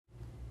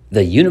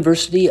The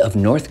University of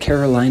North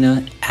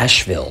Carolina,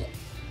 Asheville.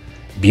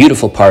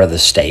 Beautiful part of the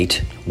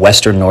state,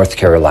 western North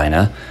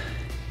Carolina.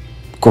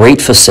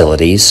 Great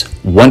facilities,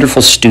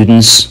 wonderful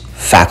students,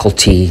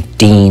 faculty,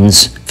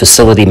 deans,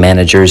 facility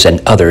managers,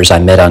 and others I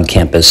met on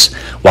campus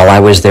while I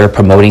was there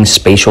promoting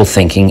spatial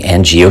thinking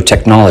and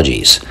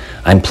geotechnologies.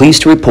 I'm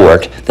pleased to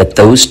report that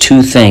those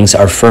two things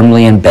are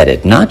firmly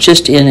embedded, not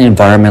just in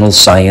environmental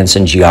science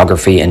and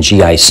geography and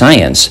GI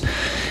science,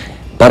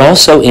 but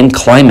also in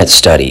climate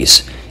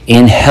studies,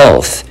 in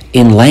health,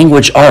 in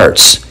language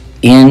arts,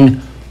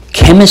 in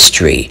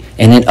chemistry,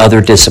 and in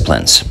other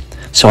disciplines.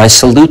 So I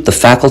salute the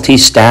faculty,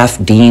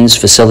 staff, deans,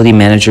 facility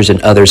managers,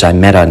 and others I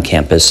met on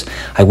campus.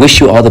 I wish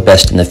you all the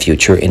best in the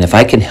future, and if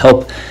I can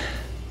help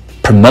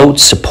promote,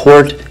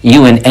 support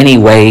you in any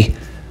way,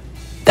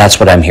 that's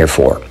what I'm here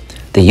for.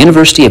 The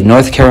University of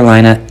North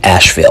Carolina,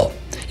 Asheville.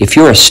 If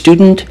you're a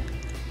student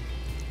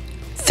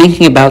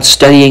thinking about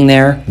studying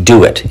there,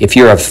 do it. If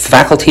you're a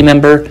faculty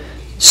member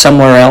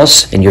somewhere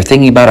else and you're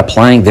thinking about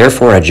applying there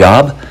for a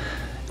job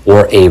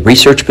or a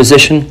research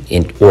position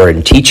or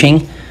in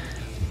teaching,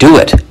 do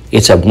it.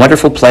 It's a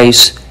wonderful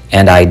place,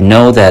 and I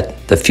know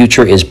that the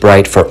future is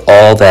bright for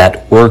all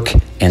that work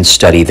and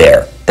study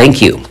there.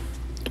 Thank you.